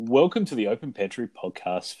welcome to the Open Pantry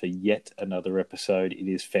podcast for yet another episode.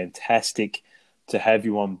 It is fantastic to have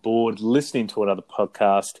you on board listening to another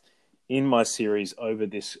podcast in my series over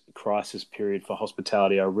this crisis period for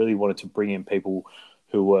hospitality. I really wanted to bring in people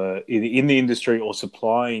who were either in the industry or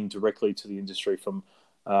supplying directly to the industry from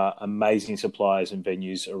amazing suppliers and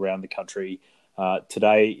venues around the country.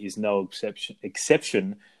 Today is no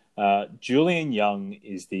exception. Julian Young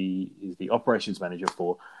is the operations manager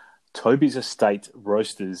for Toby's Estate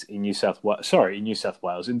Roasters in New South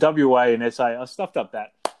Wales, in WA and SA. I stuffed up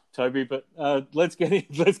that, Toby, but let's get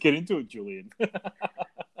into it, Julian.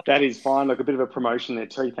 That is fine. Like a bit of a promotion there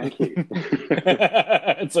too. Thank you.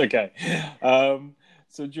 It's okay.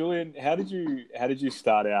 So, Julian, how did you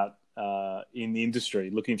start out in the industry?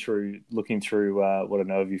 Looking through what I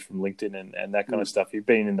know of you from LinkedIn and that kind of stuff. You've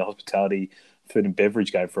been in the hospitality, food and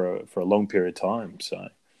beverage game for a long period of time. So.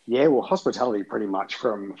 Yeah, well, hospitality pretty much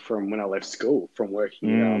from when I left school, from working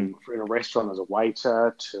in a restaurant as a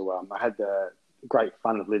waiter to I had the great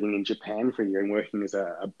fun of living in Japan for a year and working as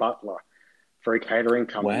a butler for a catering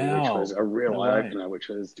company, which was a real eye-opener, which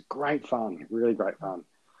was great fun, really great fun.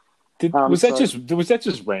 Was that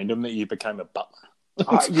just random that you became a butler?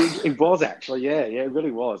 It was actually, yeah, it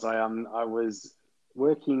really was. I was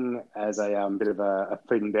working as a bit of a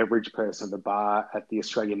food and beverage person at the bar at the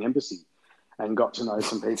Australian Embassy, and got to know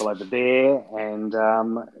some people over there, and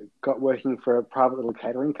got working for a private little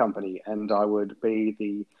catering company. And I would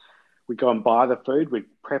we'd go and buy the food, we'd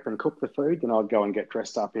prep and cook the food, then I'd go and get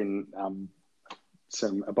dressed up in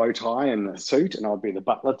a bow tie and a suit, and I'd be the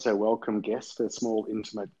butler to welcome guests for small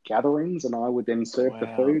intimate gatherings, and I would then serve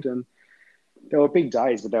the food. And they were big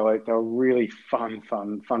days, but they were really fun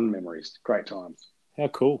memories, great times. How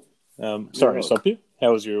cool! Sorry to stop you.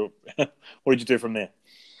 How was your? What did you do from there?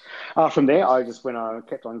 From there, I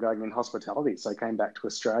kept on going in hospitality. So I came back to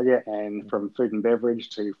Australia, and from food and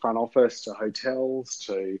beverage to front office to hotels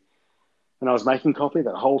and I was making coffee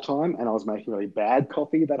that whole time, and I was making really bad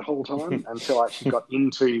coffee that whole time until I actually got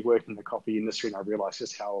into working in the coffee industry, and I realized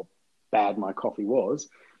just how bad my coffee was.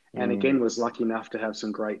 And again, was lucky enough to have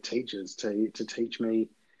some great teachers to teach me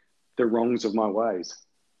the wrongs of my ways.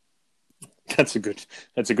 That's a good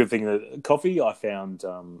thing. Coffee, I found,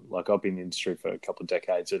 I've been in the industry for a couple of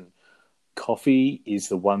decades, and coffee is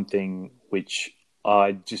the one thing which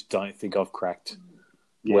I just don't think I've cracked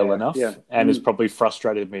well enough, and has probably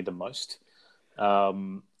frustrated me the most.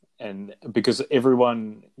 And because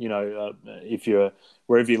everyone, if you're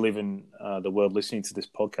wherever you live in the world listening to this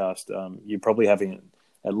podcast, you're probably having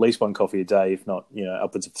at least one coffee a day, if not,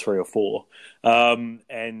 upwards of 3 or 4.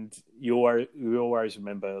 And you always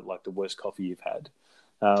remember like the worst coffee you've had.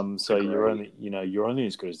 So you're only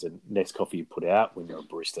as good as the next coffee you put out when you're a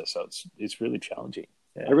barista. So it's really challenging.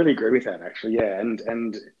 Yeah. I really agree with that, actually. Yeah.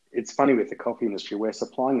 And it's funny with the coffee industry, we're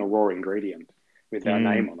supplying a raw ingredient with our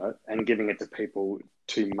name on it and giving it to people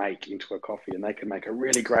to make into a coffee. And they can make a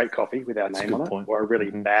really great coffee with our name on it, or a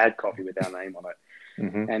really bad coffee with our name on it.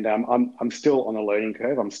 Mm-hmm. And I'm still on a learning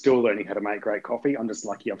curve. I'm still learning how to make great coffee. I'm just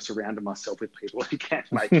lucky I've surrounded myself with people who can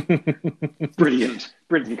make brilliant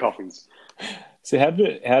coffees. So how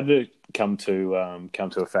did it come to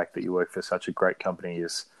a fact that you work for such a great company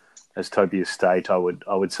as Toby Estate? I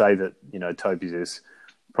would say that Toby's is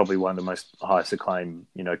probably one of the most highest acclaimed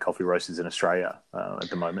coffee roasters in Australia at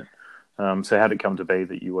the moment. So how did it come to be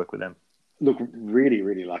that you work with them? Look, really,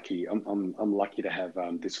 really lucky. I'm lucky to have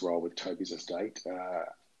this role with Toby's Estate.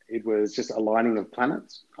 It was just aligning of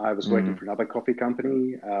planets. I was working for another coffee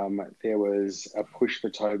company. There was a push for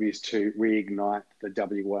Toby's to reignite the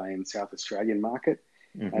WA and South Australian market,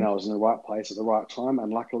 and I was in the right place at the right time.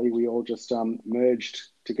 And luckily, we all just merged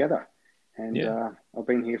together. And I've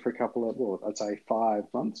been here for a couple of, I'd say 5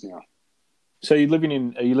 months now. So are you living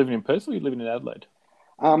in Perth or are you living in Adelaide?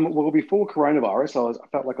 Well, before coronavirus, I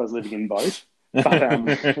felt like I was living in both.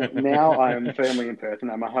 But now I'm firmly in Perth,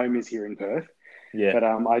 and my home is here in Perth. Yeah. But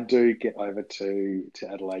I do get over to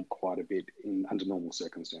Adelaide quite a bit under normal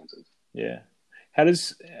circumstances. Yeah. How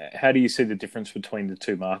do you see the difference between the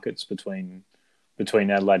two markets, between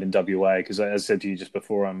Adelaide and WA? Because as I said to you just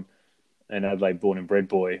before, I'm an Adelaide born and bred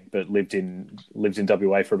boy, but lived in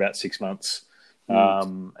WA for about 6 months.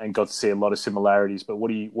 And got to see a lot of similarities. But what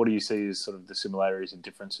do you see as sort of the similarities and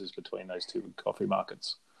differences between those two coffee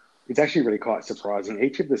markets? It's actually really quite surprising.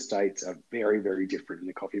 Each of the states are very, very different in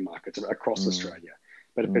the coffee markets across Australia.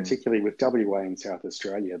 But particularly with WA and South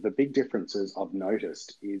Australia, the big differences I've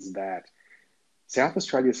noticed is that South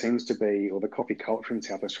Australia seems to be, or the coffee culture in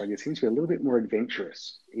South Australia seems to be a little bit more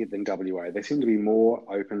adventurous than WA. They seem to be more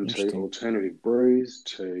open to alternative brews,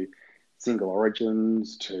 to single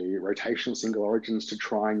origins, to rotational single origins, to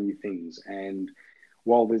trying new things. And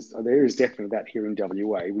while there is definitely that here in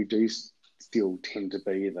WA, we do still tend to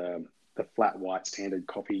be the flat white standard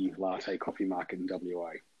coffee latte coffee market in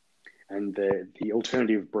WA. And the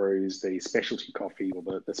alternative brews, the specialty coffee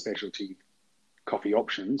or the specialty coffee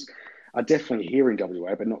options are definitely here in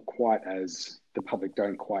WA, but not quite as the public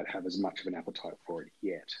don't quite have as much of an appetite for it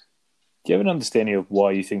yet. Do you have an understanding of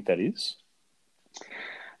why you think that is?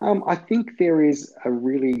 I think there is a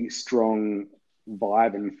really strong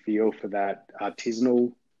vibe and feel for that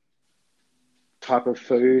artisanal type of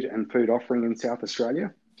food and food offering in South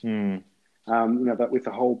Australia. But with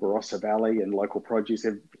the whole Barossa Valley and local produce,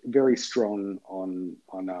 they're very strong on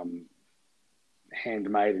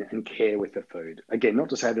handmade and care with the food. Again, not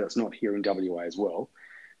to say that it's not here in WA as well,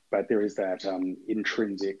 but there is that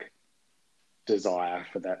intrinsic desire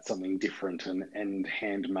for that something different and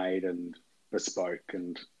handmade and bespoke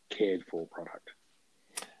and cared for product.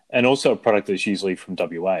 And also a product that's usually from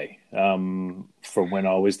WA. From when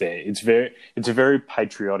I was there, it's a very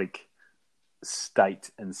patriotic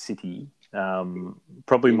state and city.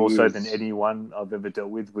 Probably more so than anyone I've ever dealt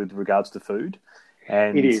with regards to food.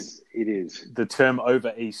 And it is. The term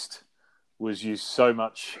 "over east" was used so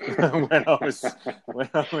much when I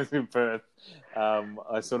was in Perth.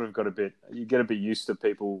 I sort of you get a bit used to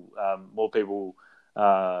people, more people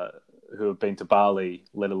who have been to Bali,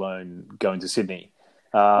 let alone going to Sydney.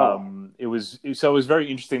 It was very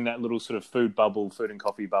interesting, that little sort of food and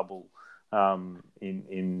coffee bubble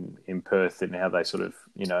in Perth, and how they sort of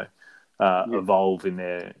evolve in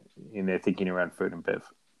their thinking around food and bev.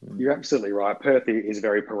 You're absolutely right. Perth is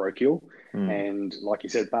very parochial, and like you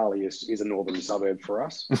said, Bali is a northern suburb for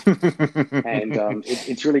us. And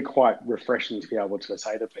it's really quite refreshing to be able to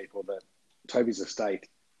say to people that Toby's estate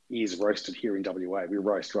is roasted here in WA. We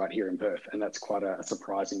roast right here in Perth, and that's quite a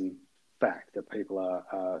surprising fact that people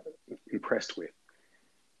are impressed with.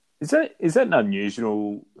 Is that an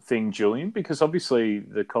unusual thing, Julian? Because obviously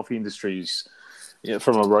the coffee industry's,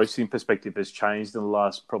 from a roasting perspective, has changed in the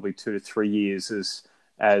last probably 2 to 3 years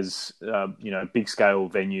as big scale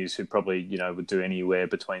venues who probably would do anywhere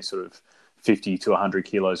between sort of 50 to 100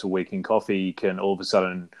 kilos a week in coffee can all of a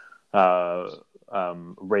sudden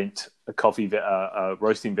rent a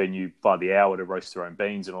roasting venue by the hour to roast their own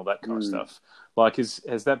beans and all that kind of stuff. Like,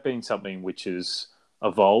 has that been something which has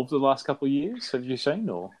evolved the last couple of years? Have you seen?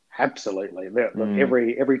 Or absolutely, look,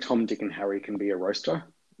 every Tom, Dick, and Harry can be a roaster.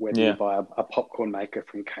 Whether you buy a popcorn maker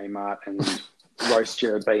from Kmart and roast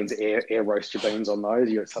your beans, air roast your beans on those,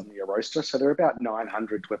 you're suddenly a roaster. So there are about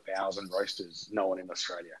 900 to 1,000 roasters known in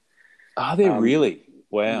Australia. Are there really?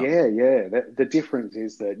 Wow. Yeah. The difference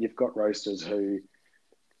is that you've got roasters who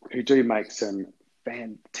do make some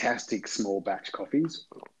fantastic small batch coffees,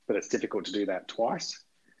 but it's difficult to do that twice.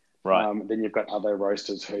 Right. Then you've got other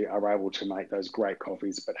roasters who are able to make those great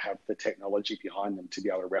coffees, but have the technology behind them to be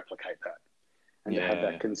able to replicate that and to have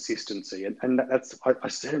that consistency. And that's, I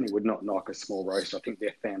certainly would not knock a small roaster. I think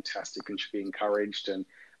they're fantastic and should be encouraged. And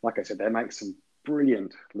like I said, they make some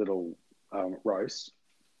brilliant little roasts,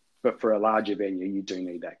 but for a larger venue, you do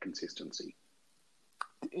need that consistency.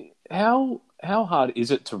 How hard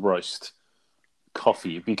is it to roast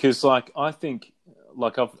coffee? Because I think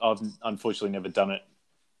I've unfortunately never done it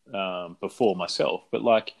before myself, but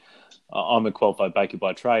I'm a qualified baker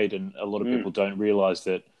by trade, and a lot of people don't realise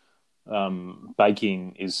that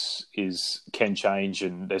baking can change,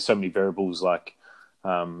 and there's so many variables like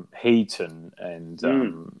heat and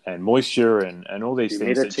moisture and all these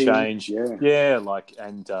humidity, things that change.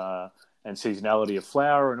 And seasonality of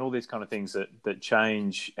flour and all these kind of things that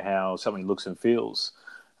change how something looks and feels.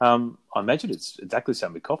 I imagine it's exactly the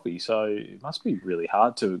same with coffee, so it must be really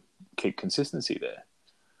hard to keep consistency there.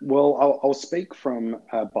 Well, I'll speak from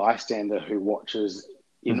a bystander who watches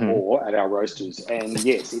in awe at our roasters, and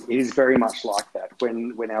yes, it is very much like that.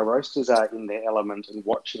 When our roasters are in their element and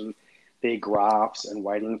watching their graphs and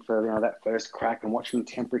waiting for that first crack and watching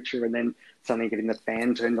temperature, and then suddenly getting the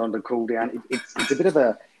fan turned on to cool down, it's a bit of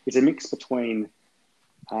a mix between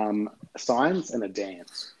science and a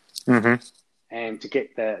dance. And to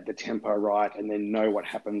get the tempo right, and then know what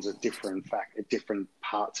happens at different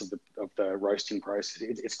parts of the roasting process,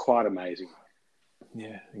 it's quite amazing.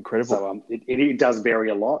 Yeah, incredible. So it does vary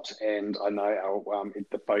a lot, and I know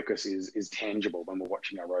the focus is tangible when we're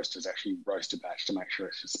watching our roasters actually roast a batch to make sure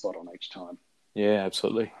it's just spot on each time. Yeah,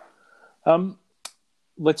 absolutely.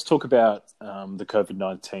 Let's talk about the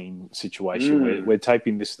COVID-19 situation. We're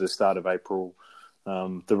taping this at the start of April.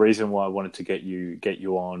 The reason why I wanted to get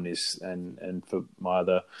you on is, and for my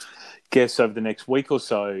other guests over the next week or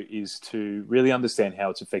so, is to really understand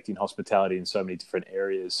how it's affecting hospitality in so many different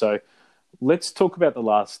areas. So Let's talk about the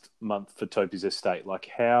last month for Toby's estate. Like,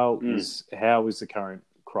 how is the current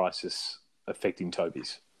crisis affecting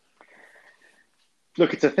Toby's?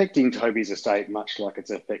 Look, it's affecting Toby's estate much like it's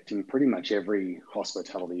affecting pretty much every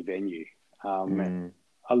hospitality venue.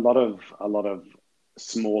 A lot of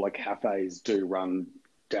smaller cafes do run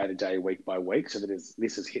day to day, week by week, so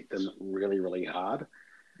this has hit them really, really hard.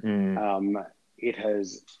 It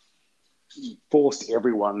has forced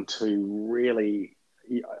everyone to really,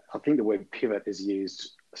 I think the word pivot is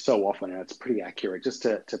used so often, and it's pretty accurate, just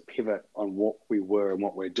to pivot on what we were and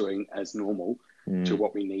what we're doing as normal to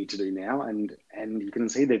what we need to do now. And you can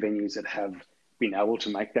see the venues that have been able to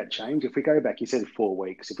make that change. If we go back, you said 4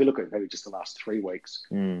 weeks. If we look at maybe just the last 3 weeks,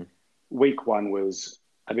 week one was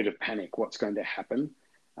a bit of panic. What's going to happen?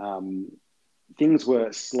 Things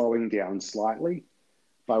were slowing down slightly.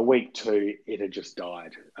 By week 2, it had just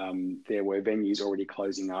died. There were venues already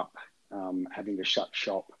closing up, having to shut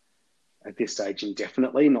shop at this stage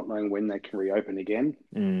indefinitely, not knowing when they can reopen again.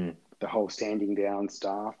 The whole standing down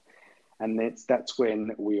staff. And that's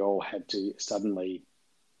when we all had to suddenly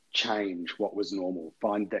change what was normal,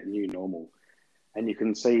 find that new normal. And you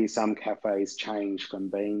can see some cafes change from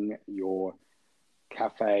being your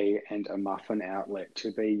cafe and a muffin outlet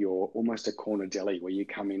to be your almost a corner deli where you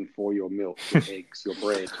come in for your milk, your eggs, your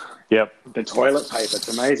bread. Yep. The toilet paper.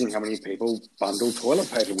 It's amazing how many people bundle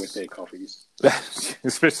toilet paper with their coffees.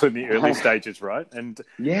 Especially in the early stages, right? And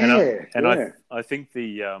I think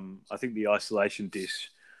the isolation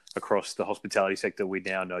dish across the hospitality sector we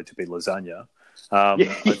now know to be lasagna. I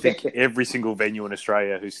think every single venue in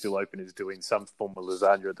Australia who's still open is doing some form of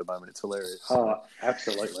lasagna at the moment. It's hilarious. Oh,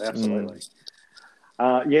 absolutely.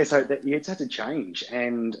 So it's had to change,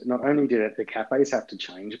 and not only did the cafes have to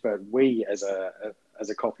change, but we as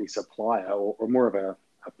a coffee supplier or more of a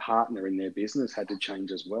partner in their business had to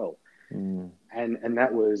change as well. And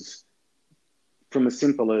that was from as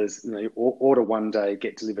simple as, order one day,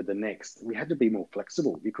 get delivered the next. We had to be more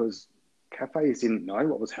flexible because cafes didn't know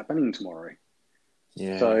what was happening tomorrow.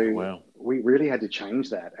 Yeah, so wow. We really had to change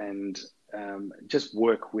that and just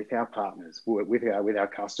work with our partners, with our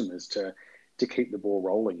customers to keep the ball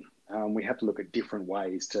rolling. We have to look at different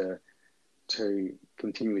ways to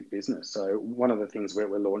continue with business. So one of the things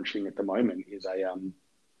we're launching at the moment is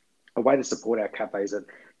a way to support our cafes that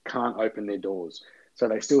can't open their doors. So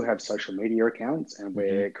they still have social media accounts, and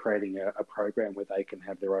we're creating a program where they can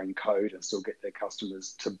have their own code and still get their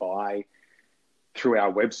customers to buy through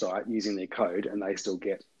our website using their code, and they still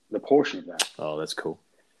get the portion of that. Oh, that's cool.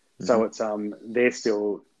 So it's they're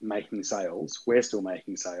still making sales, we're still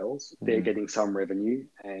making sales, they're getting some revenue,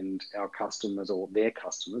 and our customers or their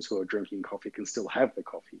customers who are drinking coffee can still have the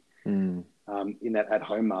coffee in that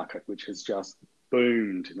at-home market, which has just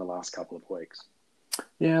boomed in the last couple of weeks.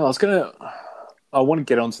 Yeah, I want to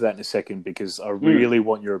get onto that in a second because I really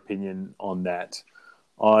want your opinion on that.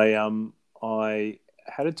 I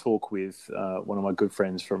had a talk with one of my good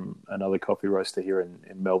friends from another coffee roaster here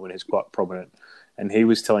in Melbourne who's quite prominent, and he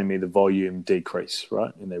was telling me the volume decrease,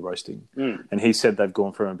 right, in their roasting. And he said they've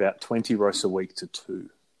gone from about 20 roasts a week to 2,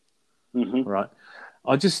 right?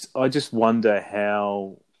 I just wonder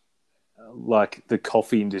how, like, the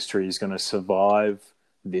coffee industry is going to survive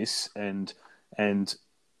this, and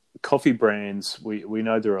coffee brands, we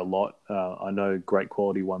know there are a lot. I know great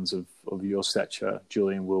quality ones of your stature,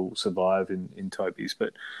 Julian, will survive in Toby's,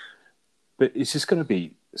 but it's just going to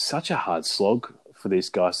be such a hard slog for these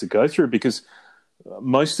guys to go through because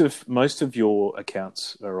most of your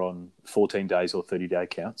accounts are on 14 days or 30-day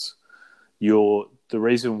accounts. The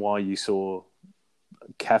reason why you saw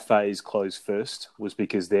cafes close first was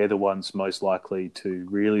because they're the ones most likely to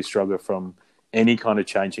really struggle from any kind of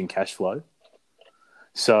change in cash flow.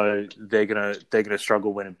 So they're gonna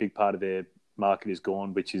struggle when a big part of their market is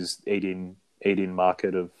gone, which is eat-in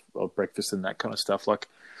market of breakfast and that kind of stuff. Like,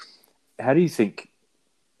 how do you think?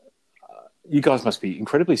 You guys must be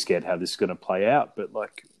incredibly scared how this is going to play out. But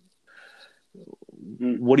like,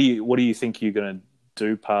 what do you think you're going to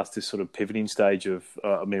do past this sort of pivoting stage of?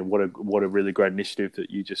 What a really great initiative that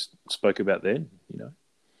you just spoke about then.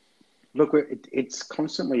 Look, it's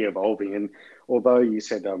constantly evolving, and although you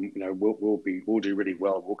said, we'll do really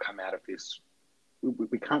well, we'll come out of this.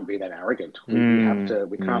 We can't be that arrogant.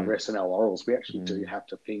 We can't rest on our laurels. We actually do have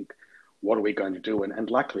to think, what are we going to do?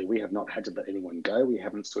 And luckily, we have not had to let anyone go. We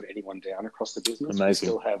haven't stood anyone down across the business.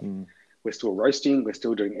 Amazing. We're still roasting. We're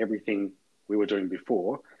still doing everything we were doing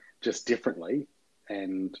before, just differently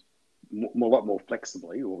and a lot more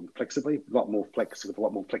flexibly, a lot more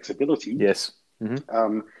flexibility. Yes.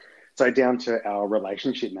 So down to our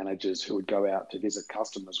relationship managers who would go out to visit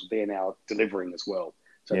customers, they're now delivering as well.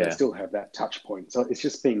 So they still have that touch point. So it's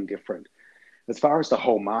just being different. As far as the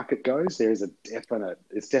whole market goes,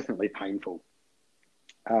 it's definitely painful.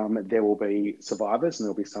 There will be survivors and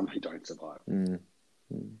there'll be some who don't survive.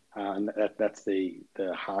 And that's the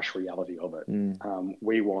harsh reality of it.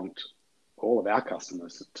 We want all of our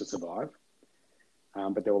customers to survive,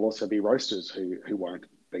 but there will also be roasters who won't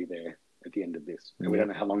be there at the end of this. And we don't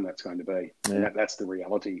know how long that's going to be. Yeah. And that's the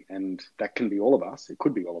reality. And that can be all of us. It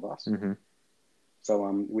could be all of us.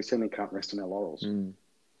 So we certainly can't rest on our laurels.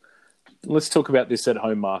 Let's talk about this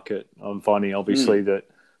at-home market. I'm finding, obviously, that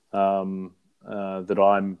that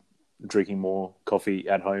I'm drinking more coffee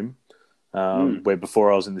at home, where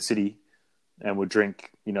before I was in the city and would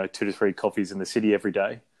drink, 2 to 3 coffees in the city every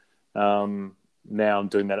day. Now I'm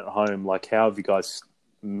doing that at home. Like, how have you guys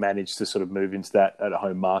managed to sort of move into that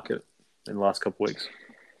at-home market in the last couple of weeks?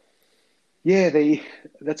 Yeah,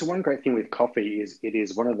 that's one great thing with coffee is it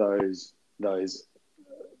is one of those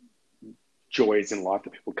joys in life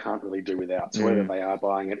that people can't really do without. So whether they are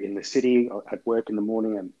buying it in the city, or at work in the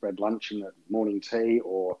morning and bread lunch and morning tea,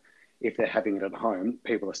 or if they're having it at home,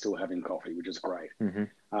 people are still having coffee, which is great.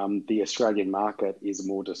 The Australian market is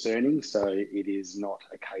more discerning, so it is not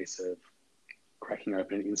a case of cracking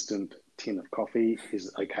open an instant tin of coffee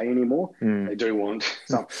is okay anymore. They do want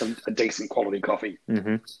a decent quality coffee.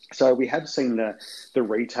 So we have seen the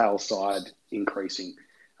retail side increasing.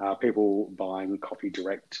 People buying coffee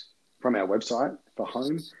direct from our website for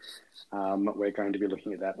home. We're going to be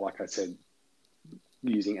looking at that, like I said,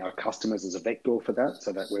 using our customers as a vector for that,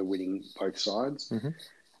 so that we're winning both sides.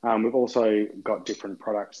 We've also got different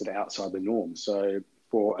products that are outside the norm. So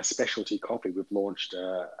for a specialty coffee, we've launched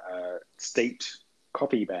a steeped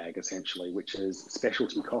coffee bag, essentially, which is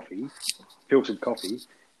specialty coffee, filtered coffee,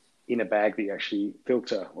 in a bag that you actually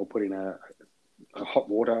filter or put in a hot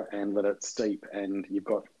water and let it steep, and you've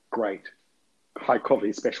got great high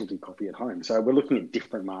quality specialty coffee at home. So we're looking at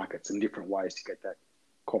different markets and different ways to get that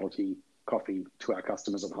quality coffee to our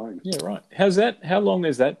customers at home. Yeah, right. How long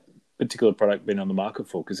has that particular product been on the market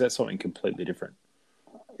for? Because that's something completely different.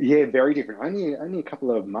 Yeah, very different. Only a couple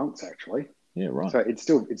of months, actually. Yeah, right. So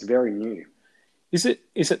it's very new. Is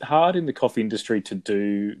it hard in the coffee industry to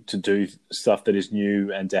do stuff that is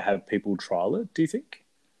new and to have people trial it, do you think?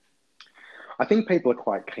 I think people are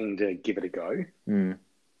quite keen to give it a go.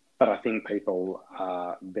 But I think people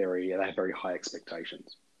they have very high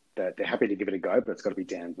expectations. They're happy to give it a go, but it's got to be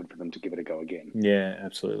damn good for them to give it a go again. Yeah,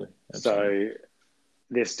 absolutely. So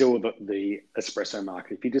there's still the espresso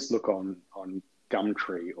market. If you just look on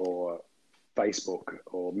Gumtree or Facebook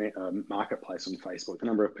or Marketplace on Facebook, the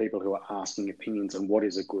number of people who are asking opinions on what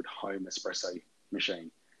is a good home espresso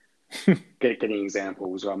machine. Getting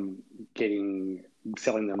examples,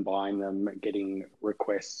 selling them, buying them, getting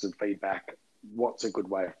requests and feedback. What's a good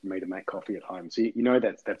way for me to make coffee at home? So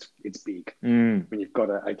it's big. When you've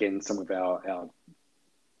got again some of our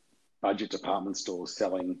budget department stores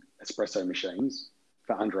selling espresso machines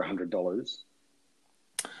for under $100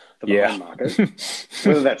 for the home market.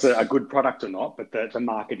 Whether that's a good product or not, but the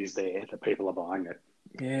market is there. The people are buying it.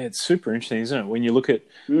 Yeah, it's super interesting, isn't it? When you look at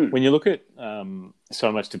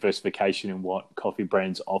so much diversification in what coffee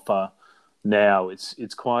brands offer now,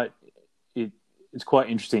 it's quite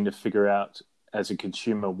interesting to figure out as a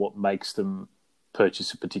consumer what makes them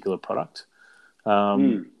purchase a particular product.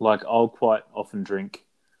 Like, I'll quite often drink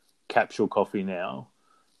capsule coffee now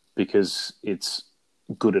because it's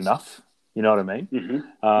good enough. You know what I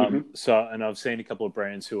mean? So, and I've seen a couple of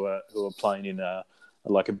brands who are playing in a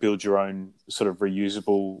build your own sort of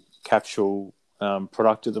reusable capsule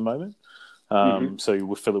product at the moment. So you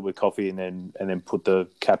will fill it with coffee and then put the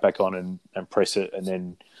cap back on and press it, and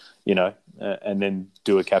then and then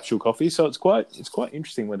do a capsule coffee. So it's quite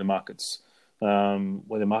interesting where the market's going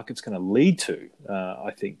to lead to.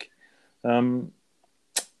 I think.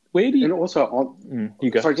 Where do you? And also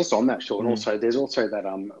you go. Sorry, just on that, Sean. Also, there's also that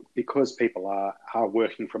because people are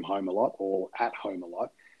working from home a lot or at home a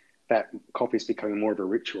lot, that coffee is becoming more of a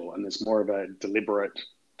ritual, and there's more of a deliberate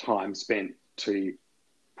time spent to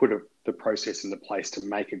put the process into place to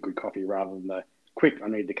make a good coffee rather than the quick, I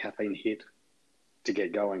need the caffeine hit to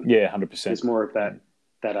get going. Yeah, 100%. There's more of that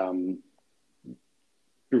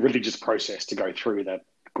religious process to go through, that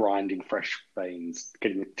grinding fresh beans,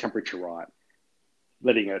 getting the temperature right,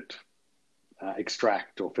 letting it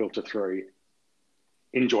extract or filter through,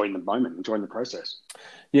 enjoying the moment, enjoying the process.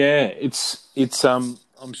 Yeah, it's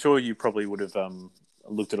I'm sure you probably would have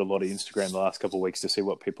looked at a lot of Instagram the last couple of weeks to see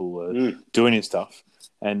what people were doing and stuff.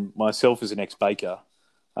 And myself as an ex-baker,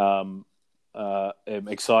 am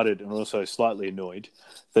excited and also slightly annoyed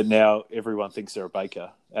that now everyone thinks they're a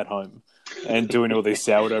baker at home and doing all these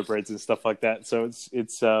sourdough breads and stuff like that. So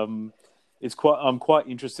I'm quite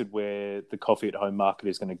interested where the coffee at home market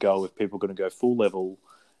is going to go. If people are going to go full level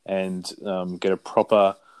and get a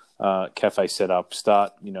proper cafe set up,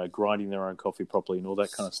 start grinding their own coffee properly and all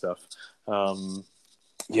that kind of stuff.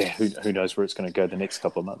 Who knows where it's going to go the next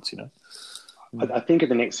couple of months? I think in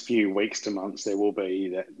the next few weeks to months there will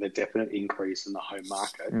be the definite increase in the home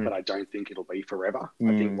market, but I don't think it'll be forever.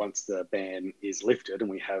 I think once the ban is lifted and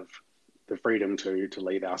we have the freedom to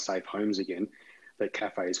leave our safe homes again, that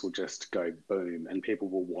cafes will just go boom and people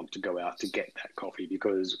will want to go out to get that coffee,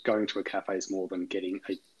 because going to a cafe is more than getting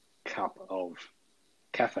a cup of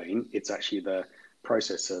caffeine. It's actually the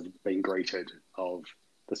process of being greeted, of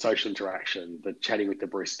the social interaction, the chatting with the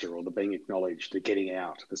barista, or the being acknowledged, the getting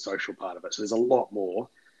out, the social part of it. So there's a lot more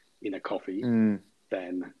in a coffee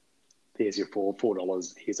than here's your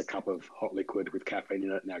 $4, here's a cup of hot liquid with caffeine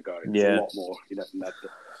in it, now go. There's a lot more in it than that.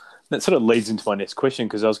 That sort of leads into my next question,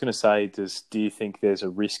 because I was going to say, do you think there's a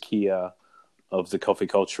risk here of the coffee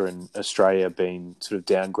culture in Australia being sort of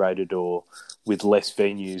downgraded, or with less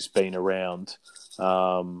venues being around?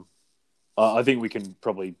 I think we can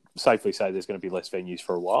probably safely say there's going to be less venues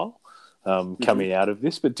for a while coming out of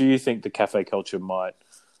this. But do you think the cafe culture might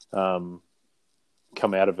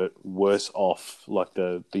come out of it worse off, like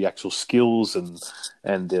the actual skills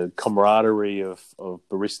and the camaraderie of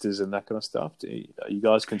baristas and that kind of stuff? Are you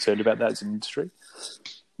guys concerned about that as an industry?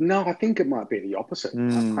 No, I think it might be the opposite.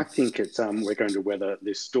 I think it's we're going to weather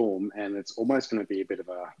this storm, and it's almost going to be a bit of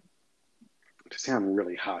a, to sound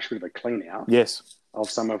really harsh, a bit of a clean out. Yes. Of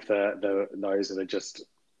some of those that are just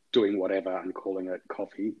doing whatever and calling it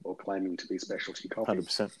coffee or claiming to be specialty coffee.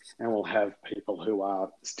 100%. And we'll have people who are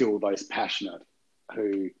still those passionate,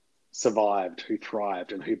 who survived, who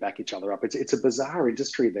thrived, and who back each other up. It's a bizarre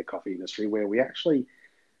industry, the coffee industry, where we actually,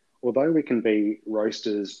 although we can be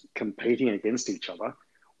roasters competing against each other,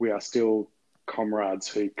 we are still comrades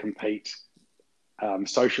who compete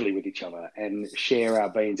socially with each other and share our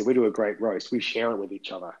beans. If we do a great roast, we share it with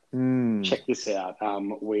each other. Check this out.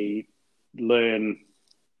 We learn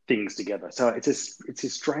things together. So it's a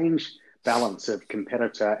strange balance of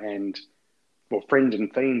competitor and, well, friend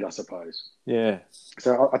and fiend, I suppose. Yeah.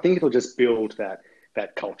 So I think it'll just build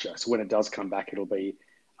that culture. So when it does come back, it'll be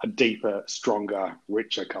a deeper, stronger,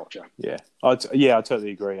 richer culture. Yeah. I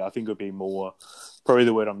totally agree. I think it'll be more, probably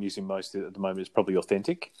the word I'm using most at the moment is probably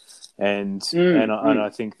authentic. And I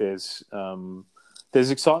think there's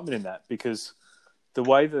excitement in that, because the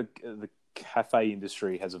way the cafe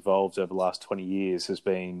industry has evolved over the last 20 years has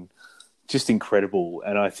been just incredible.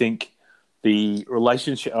 And I think the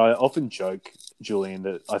relationship, I often joke, Julian,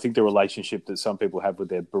 that I think the relationship that some people have with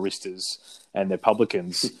their baristas and their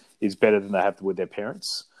publicans is better than they have with their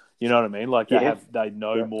parents. You know what I mean? Like they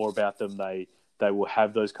know more about them. They will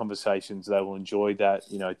have those conversations. They will enjoy that,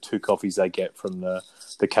 2 coffees they get from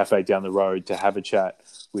the cafe down the road to have a chat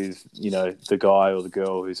with, the guy or the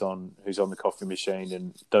girl who's on the coffee machine.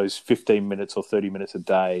 And those 15 minutes or 30 minutes a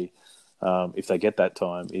day, if they get that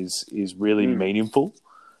time, is really meaningful.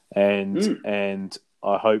 And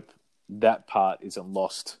I hope that part isn't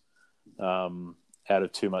lost out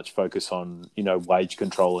of too much focus on, wage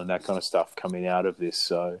control and that kind of stuff coming out of this.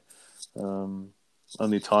 So,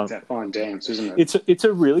 only time. It's that fine dance, isn't it? It's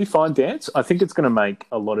a really fine dance. I think it's going to make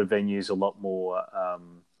a lot of venues a lot more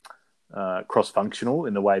cross-functional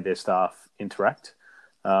in the way their staff interact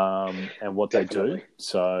and what Definitely. They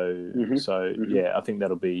do. So yeah, I think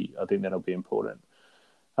that'll be important.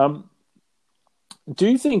 Do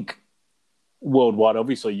you think worldwide?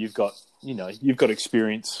 Obviously, you've got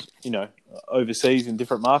experience, overseas in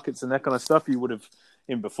different markets and that kind of stuff. You would have,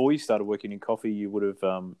 before you started working in coffee, you would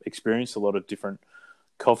have experienced a lot of different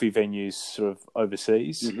coffee venues sort of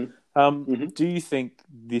overseas. Do you think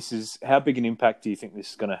how big an impact do you think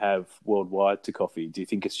this is going to have worldwide to coffee? Do you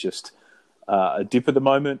think it's just a dip at the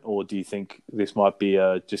moment, or do you think this might be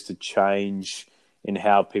just a change in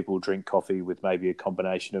how people drink coffee, with maybe a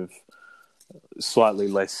combination of slightly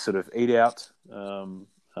less sort of eat out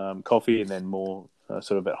coffee and then more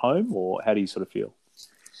sort of at home? Or how do you sort of feel?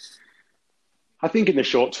 I think in the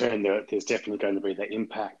short term, there's definitely going to be the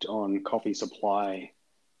impact on coffee supply,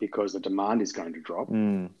 because the demand is going to drop.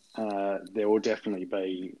 There will definitely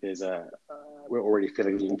be, we're already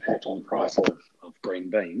feeling the impact on price of green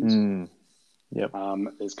beans. Yep.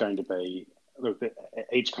 There's going to be, look,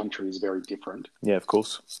 each country is very different. Yeah, of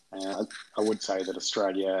course. I would say that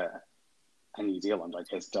Australia and New Zealand, I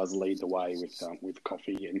guess, does lead the way with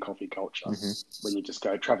coffee and coffee culture. When you just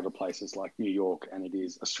travel to places like New York, and it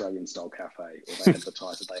is Australian-style cafe, or they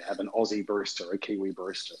advertise that they have an Aussie barista, a Kiwi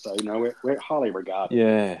barista. So, we're highly regarded.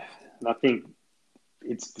 Yeah. And I think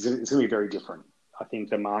it's going to be very different. I think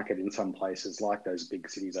the market in some places, like those big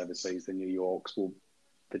cities overseas, the New Yorks,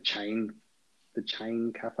 the chain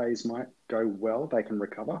cafes might go well. They can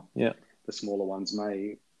recover. Yeah. The smaller ones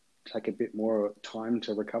may take a bit more time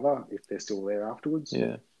to recover if they're still there afterwards.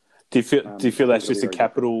 Yeah. Do you feel that's just the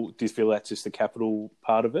capital? Do you feel that's just the capital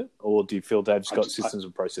part of it, or do you feel they've got systems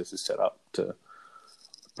and processes set up to?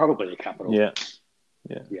 Probably the capital. Yeah.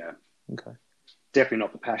 Okay. Definitely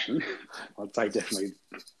not the passion. I'd say definitely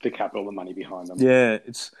the capital, the money behind them. Yeah,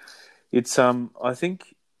 it's. I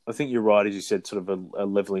think you're right, as you said, sort of a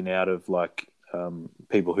leveling out of like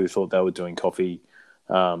people who thought they were doing coffee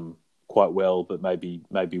quite well, but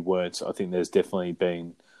maybe weren't. I think there's definitely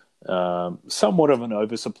been somewhat of an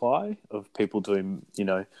oversupply of people doing,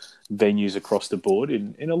 venues across the board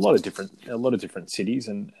in a lot of different cities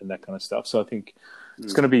and that kind of stuff. So I think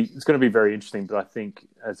it's going to be very interesting. But I think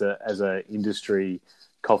as a industry,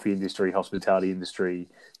 coffee industry, hospitality industry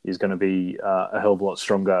is going to be a hell of a lot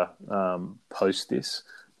stronger post this.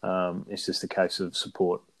 It's just a case of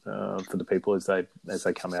support for the people as they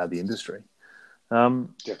come out of the industry.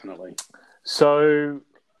 Definitely. So,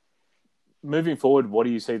 moving forward, what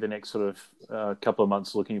do you see the next sort of couple of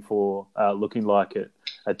months looking like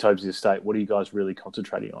at Toby's estate? What are you guys really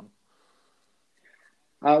concentrating on?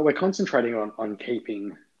 We're concentrating on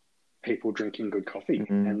keeping people drinking good coffee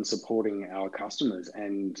and supporting our customers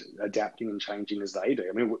and adapting and changing as they do.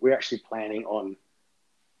 I mean, we're actually planning on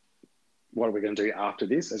what are we going to do after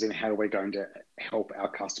this, as in how are we going to help our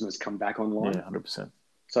customers come back online? Yeah, 100%.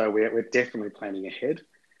 So we're definitely planning ahead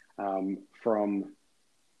from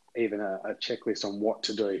even a checklist on what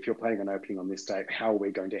to do. If you're planning on opening on this date, how are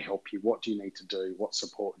we going to help you? What do you need to do? What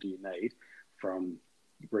support do you need? From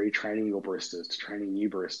retraining your baristas to training new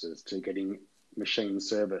baristas to getting machines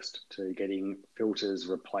serviced to getting filters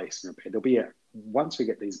replaced and repaired. Once we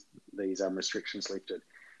get these restrictions lifted,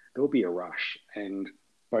 there'll be a rush, and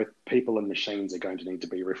both people and machines are going to need to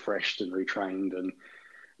be refreshed and retrained and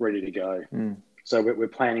ready to go. So we're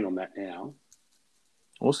planning on that now.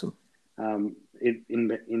 Awesome. In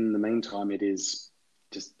the meantime, it is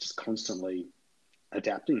just constantly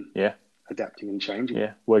adapting. Yeah. Adapting and changing.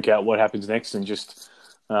 Yeah. Work out what happens next and just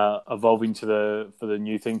evolving for the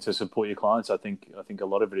new thing to support your clients. I think a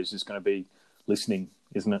lot of it is just going to be listening,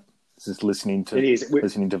 isn't it? It's just listening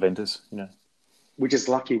to vendors, We're just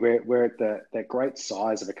lucky. We're at that great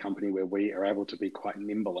size of a company where we are able to be quite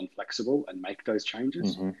nimble and flexible and make those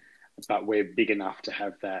changes. But we're big enough to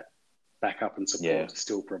have that backup and support to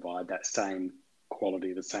still provide that same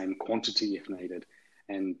quality, the same quantity if needed,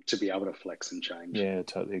 and to be able to flex and change. Yeah,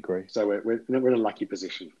 totally agree. So we're in a lucky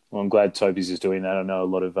position. Well, I'm glad Toby's is doing that. I know a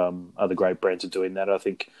lot of other great brands are doing that. I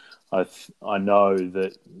think I know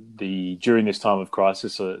that during this time of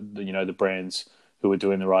crisis, the brands who are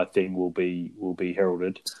doing the right thing will be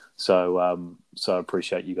heralded. So I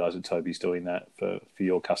appreciate you guys at Toby's doing that for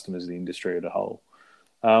your customers in the industry as a whole.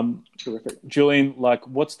 Terrific. Julian,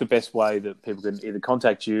 what's the best way that people can either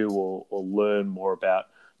contact you or learn more about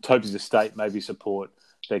Toby's estate, maybe support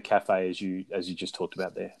their cafe as you just talked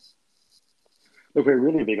about there? Look, we're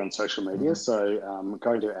really big on social media, so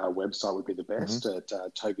going to our website would be the best at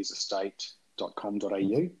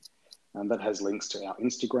tobysestate.com.au. That has links to our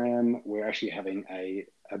Instagram. We're actually having a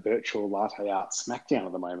virtual latte art smackdown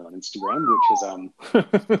at the moment on Instagram,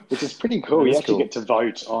 which is pretty cool. You actually get to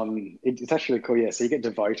vote on. It's actually cool, yeah. So you get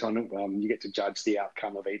to vote on it. You get to judge the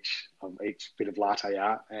outcome of each bit of latte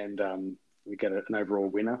art, and we get an overall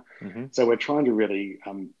winner. So we're trying to really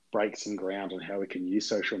break some ground on how we can use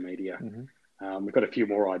social media. We've got a few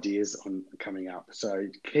more ideas coming up, so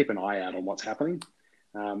keep an eye out on what's happening.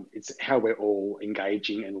 It's how we're all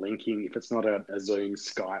engaging and linking. If it's not a Zoom,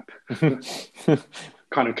 Skype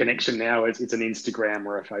kind of connection now, it's an Instagram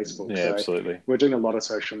or a Facebook. Yeah, so absolutely. We're doing a lot of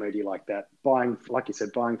social media like that. Buying, like you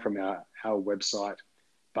said, buying from our website,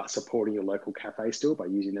 but supporting your local cafe still by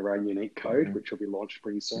using their own unique code, which will be launched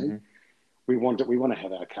pretty soon. We want to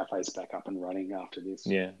have our cafes back up and running after this.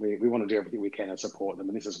 Yeah, we want to do everything we can to support them,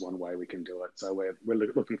 and this is one way we can do it. So we're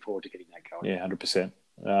looking forward to getting that going. Yeah, 100%.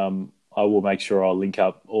 I will make sure I'll link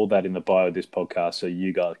up all that in the bio of this podcast so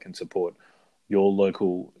you guys can support your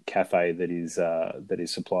local cafe that is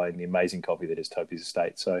supplying the amazing coffee that is Toby's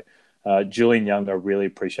Estate. So, Julian Young, I really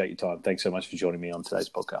appreciate your time. Thanks so much for joining me on today's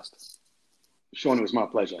podcast. Sean, it was my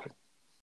pleasure.